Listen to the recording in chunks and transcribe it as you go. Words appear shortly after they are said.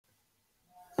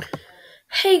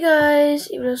Hey guys,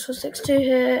 Evilous462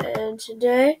 here, and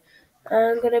today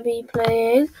I'm gonna be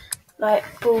playing like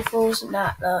ball falls and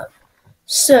that.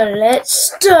 So let's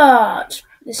start.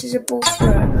 This is a ball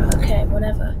throw. Okay,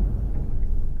 whatever.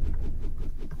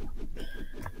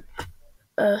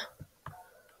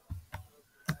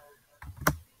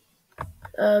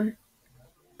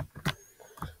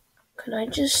 Can I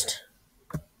just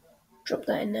drop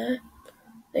that in there?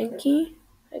 Thank you,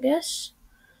 I guess.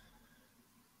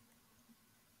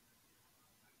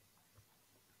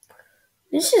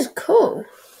 This is cool.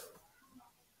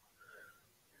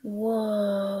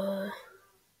 Whoa.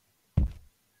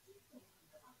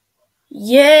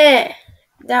 Yeah!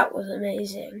 That was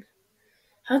amazing.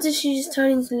 How did she just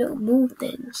turn into little ball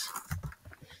things?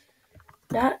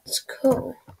 That's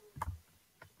cool.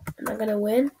 Am I gonna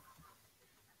win?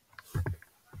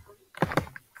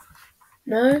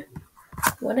 No?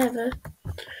 Whatever.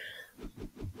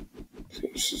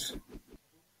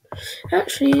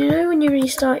 Actually, you know when you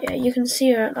restart, yeah, you can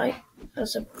see her like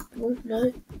as a ball.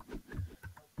 No?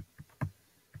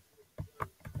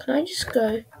 Can I just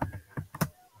go?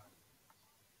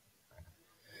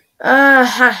 Ah,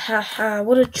 ha ha ha,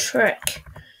 what a trick.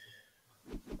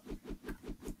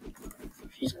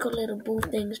 She's got little ball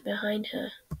things behind her.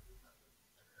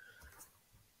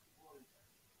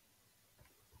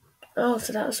 Oh,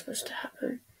 so that was supposed to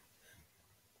happen.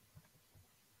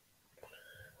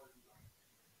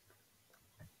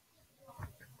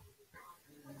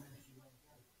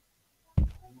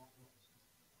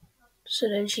 So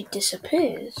then she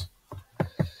disappears.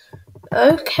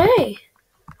 Okay.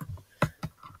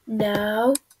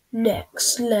 Now,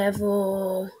 next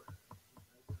level.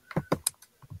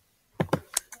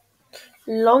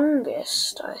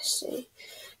 Longest, I see.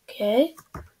 Okay.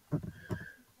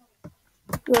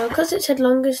 Well, because it said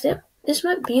longest, this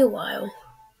might be a while.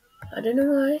 I don't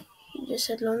know why. He just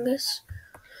said longest.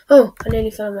 Oh, I nearly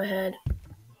fell on my head.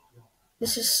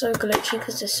 This is so glitchy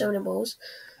because there's so many balls.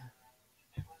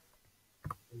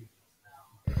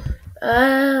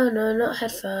 Oh, no, not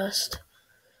head first.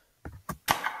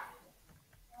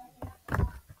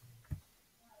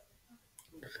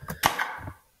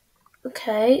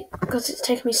 Okay, because it's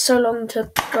taken me so long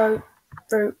to go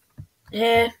through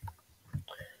here.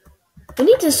 We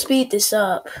need to speed this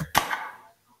up.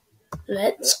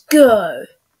 Let's go.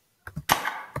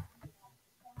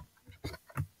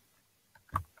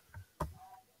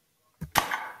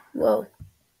 Whoa.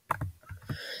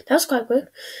 That was quite quick.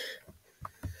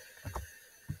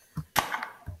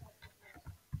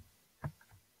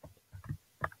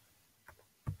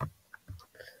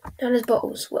 Down his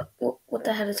bottles. What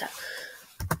the hell is that?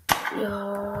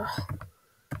 Yeah.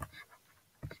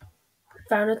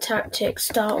 Found a tactic.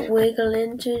 Start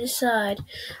wiggling to the side.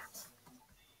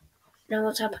 Now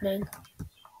what's happening?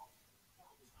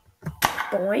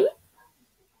 Boy.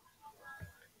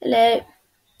 Hello.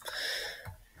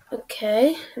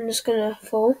 Okay, I'm just gonna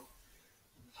fall.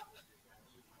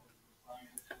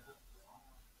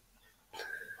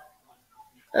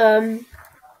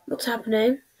 What's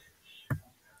happening?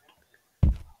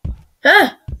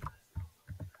 Ah!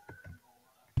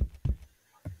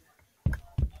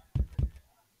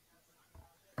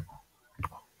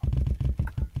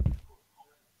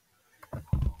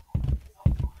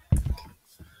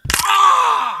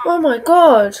 Oh my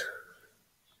god!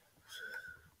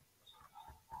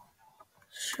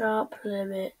 Sharp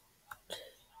limit.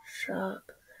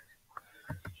 Sharp.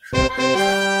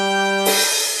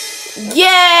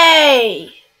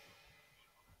 Yay!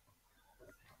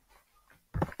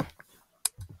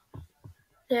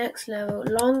 Next level,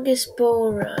 longest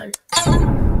ball run.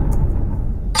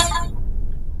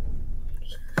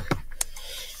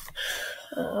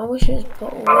 Oh, I wish it was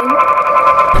bottle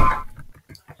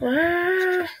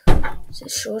win. This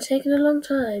is sure taking a long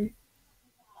time.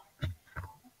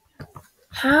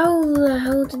 How the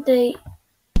hell did they...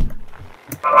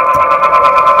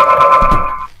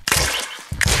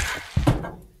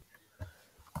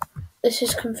 This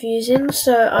is confusing,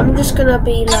 so I'm just gonna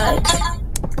be like...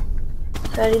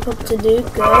 Helicopter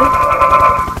dude, go.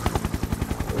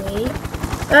 Wait.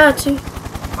 Ah, 2.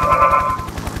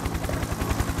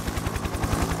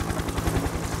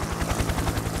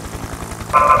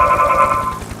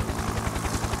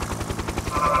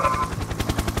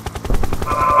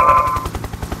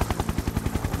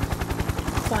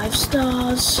 Five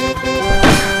stars.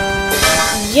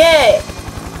 Yeah!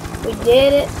 We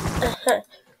did it.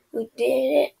 We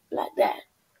did it like that.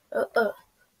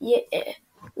 Yeah.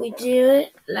 We do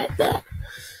it like that.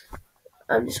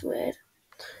 I'm just weird.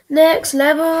 Next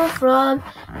level from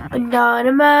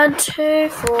Banana Man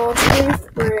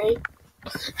 2423.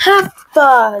 Have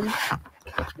fun!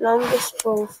 Longest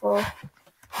ball fall.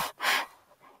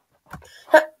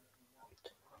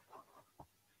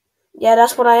 Yeah,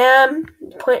 that's what I am.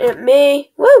 Pointing at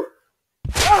me. Woo!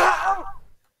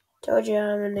 Told you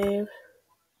I'm a noob.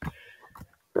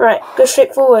 Right, go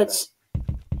straight forwards.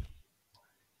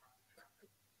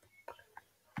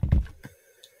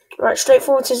 Right, straight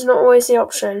forwards is not always the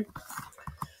option.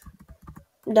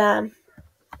 Damn.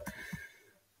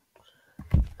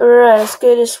 Alright, let's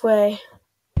go this way.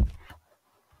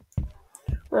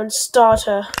 We're on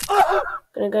starter.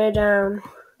 Gonna go down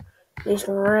these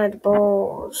red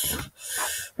balls.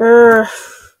 I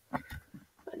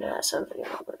know that's something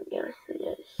I'm gonna get.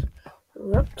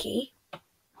 Rookie.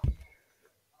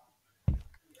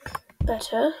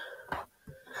 Better.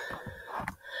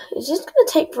 Is this gonna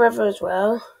take forever as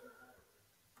well?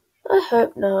 I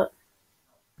hope not.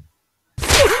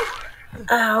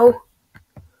 Ow.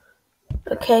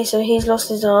 Okay, so he's lost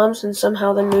his arms and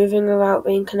somehow they're moving without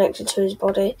being connected to his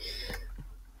body.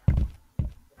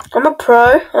 I'm a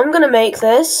pro. I'm gonna make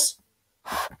this.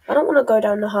 I don't want to go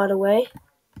down the harder way.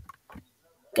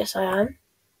 Guess I am.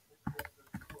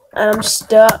 And I'm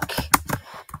stuck.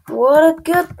 What a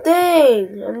good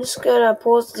thing. I'm just gonna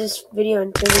pause this video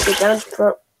until we get down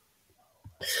to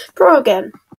pro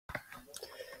again.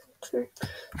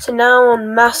 So now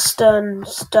on master and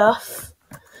stuff.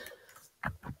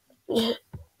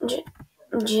 Just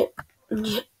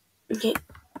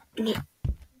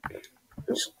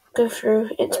go through.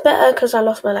 It's better because I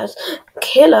lost my legs.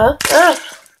 Killer? Ah!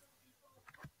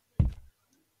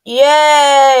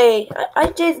 Yay!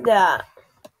 I did that.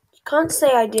 You can't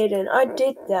say I didn't. I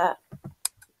did that.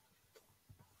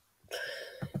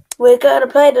 We're gonna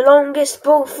play the longest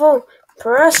ball fall.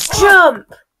 Press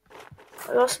jump!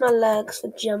 I lost my legs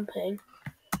for jumping.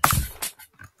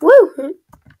 Woo!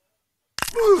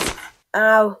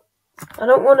 Ow. I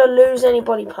don't want to lose any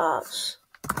body parts.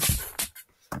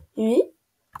 I'm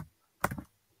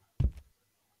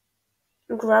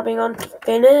grabbing onto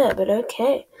thin air, but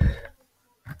okay.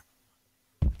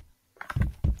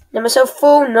 Let myself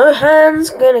fall, no hands,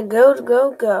 gonna go.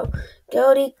 Go.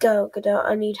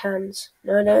 I need hands.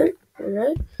 No, I don't.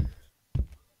 No.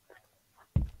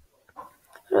 I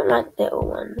don't like little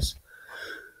ones.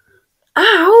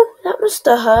 Ow! That must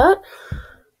have hurt.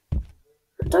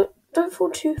 Don't fall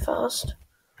too fast.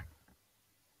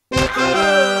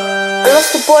 I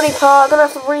lost the body part. I'm gonna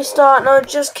have to restart. No,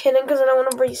 just kidding, because I don't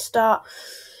want to restart.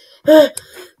 What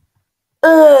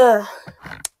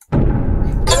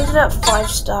is that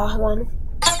 5-star one?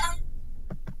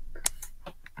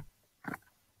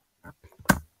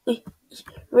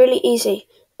 Really easy.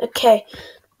 Okay,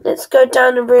 let's go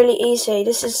down to really easy.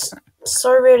 This is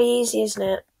so really easy, isn't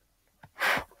it?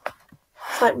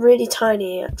 It's like really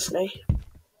tiny, actually.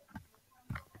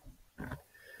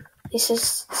 This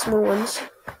is small ones.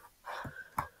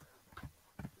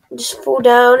 Just fall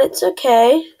down. It's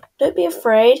okay. Don't be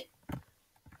afraid.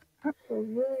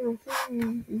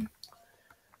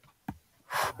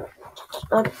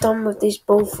 I'm done with these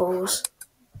ball falls.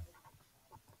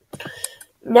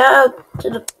 Now to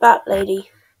the bat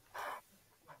lady.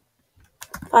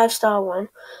 5-star one.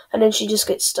 And then she just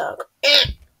gets stuck.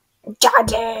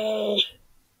 Daddy!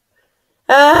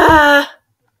 Ah!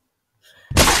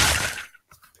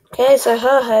 Okay, so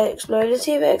her head exploded.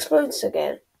 See if it explodes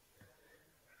again.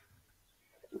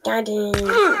 Daddy!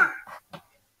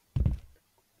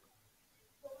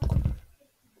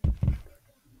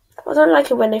 I don't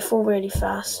like it when they fall really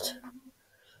fast.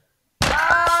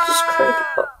 Just creep.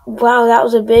 Wow, that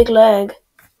was a big leg.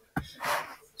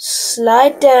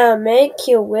 Slide down, make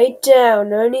your way down.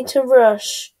 No need to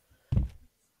rush.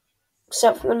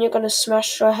 Except when you're going to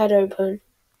smash your head open.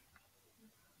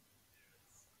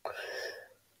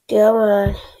 Go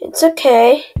on. It's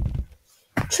okay.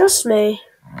 Trust me.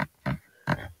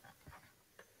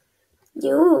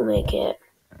 You'll make it.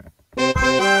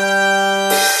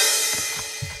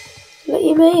 But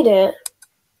you made it.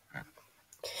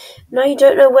 Now you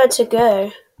don't know where to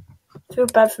go. I feel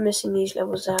bad for missing these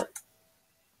levels out.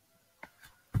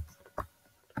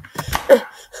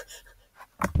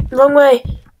 Wrong way.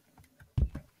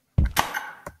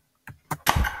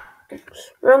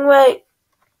 Wrong way.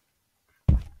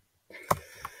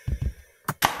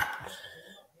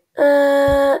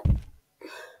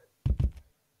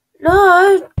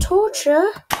 No,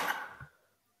 torture.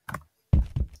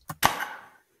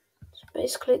 So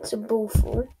basically it's a ball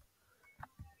fall.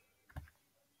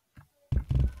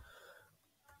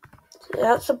 So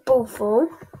that's a ball fall.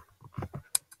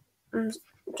 I'm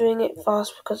doing it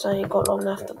fast because I ain't got long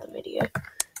left of the video.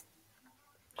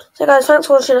 So guys, thanks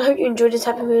for watching. I hope you enjoyed this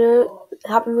Happy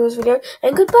Wheels video.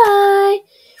 And goodbye.